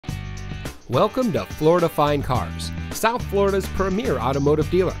Welcome to Florida Fine Cars, South Florida's premier automotive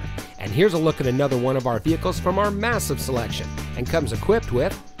dealer. And here's a look at another one of our vehicles from our massive selection, and comes equipped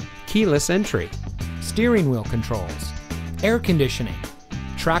with keyless entry, steering wheel controls, air conditioning,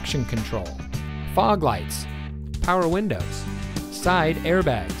 traction control, fog lights, power windows, side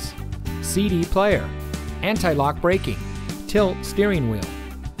airbags, CD player, anti-lock braking, tilt steering wheel,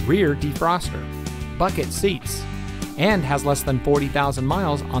 rear defroster, bucket seats, and has less than 40,000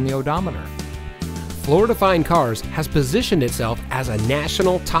 miles on the odometer. Florida Fine Cars has positioned itself as a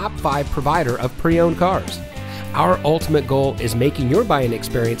national top 5 provider of pre-owned cars. Our ultimate goal is making your buying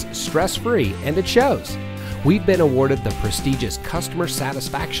experience stress-free, and it shows. We've been awarded the prestigious Customer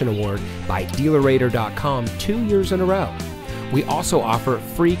Satisfaction Award by DealerRater.com 2 years in a row. We also offer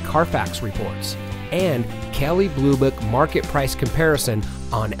free Carfax reports and Kelley Blue Book market price comparison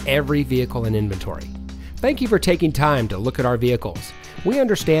on every vehicle in inventory. Thank you for taking time to look at our vehicles. We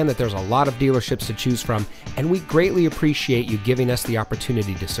understand that there's a lot of dealerships to choose from, and we greatly appreciate you giving us the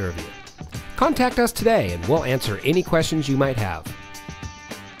opportunity to serve you. Contact us today and we'll answer any questions you might have.